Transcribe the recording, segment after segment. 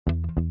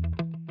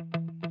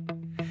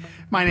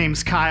My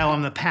name's Kyle.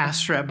 I'm the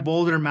pastor at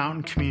Boulder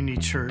Mountain Community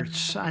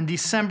Church. On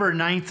December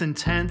 9th and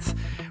 10th,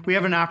 we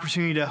have an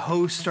opportunity to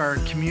host our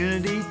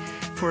community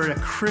for a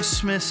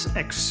Christmas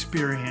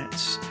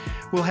experience.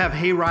 We'll have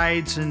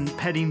hayrides and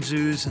petting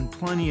zoos and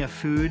plenty of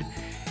food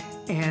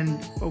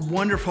and a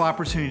wonderful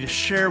opportunity to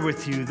share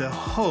with you the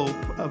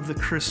hope of the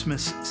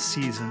Christmas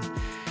season.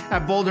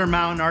 At Boulder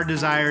Mountain, our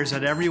desire is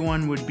that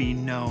everyone would be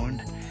known.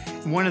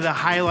 One of the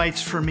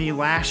highlights for me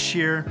last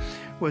year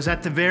was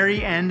at the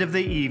very end of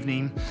the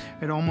evening,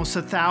 almost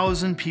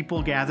 1,000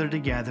 people gathered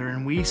together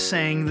and we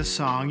sang the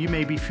song, you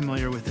may be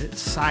familiar with it,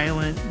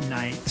 Silent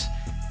Night.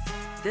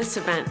 This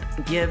event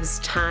gives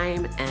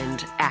time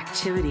and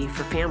activity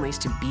for families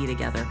to be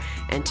together.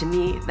 And to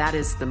me, that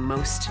is the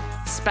most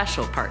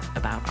special part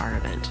about our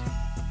event.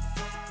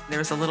 There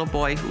was a little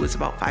boy who was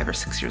about 5 or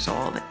 6 years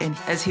old, and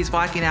as he's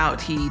walking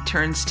out, he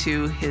turns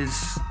to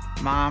his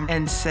mom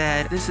and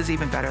said, "This is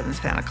even better than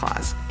Santa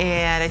Claus."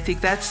 And I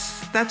think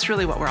that's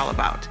really what we're all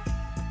about.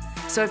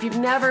 So if you've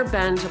never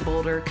been to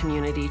Boulder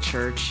Community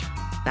Church,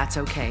 that's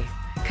okay.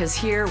 Because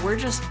here, we're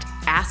just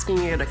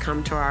asking you to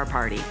come to our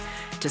party,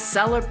 to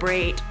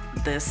celebrate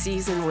the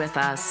season with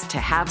us, to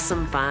have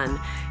some fun,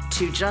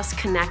 to just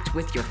connect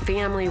with your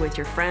family, with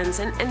your friends,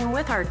 and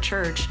with our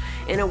church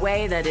in a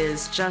way that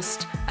is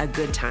just a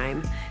good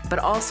time, but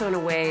also in a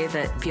way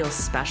that feels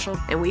special.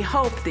 And we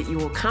hope that you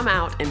will come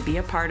out and be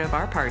a part of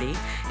our party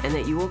and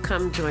that you will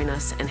come join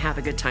us and have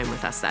a good time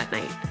with us that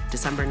night,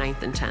 December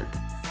 9th and 10th.